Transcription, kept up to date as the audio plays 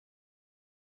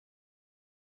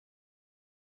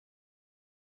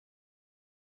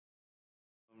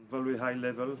very high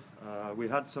level. We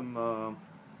had some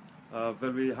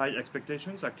very high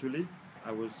expectations actually.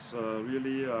 I was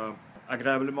really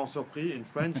agréablement surpris in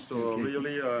French, so Okay.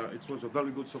 really it was a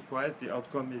very good surprise. The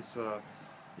outcome is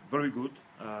very good.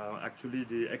 Actually,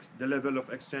 the level of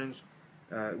exchange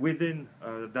within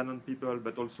Danone people,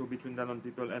 but also between Danone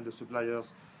people and the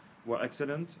suppliers, were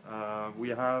excellent. We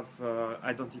have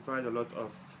identified a lot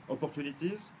of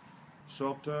opportunities,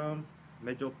 short-term,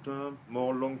 medium-term,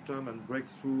 more long-term, and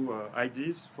breakthrough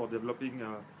ideas for developing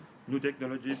new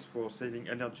technologies for saving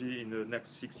energy in the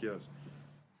next 6 years.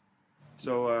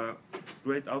 So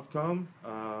great outcome,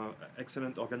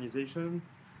 excellent organization,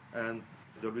 and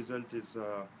the result is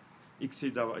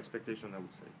exceeds our expectation, I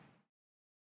would say.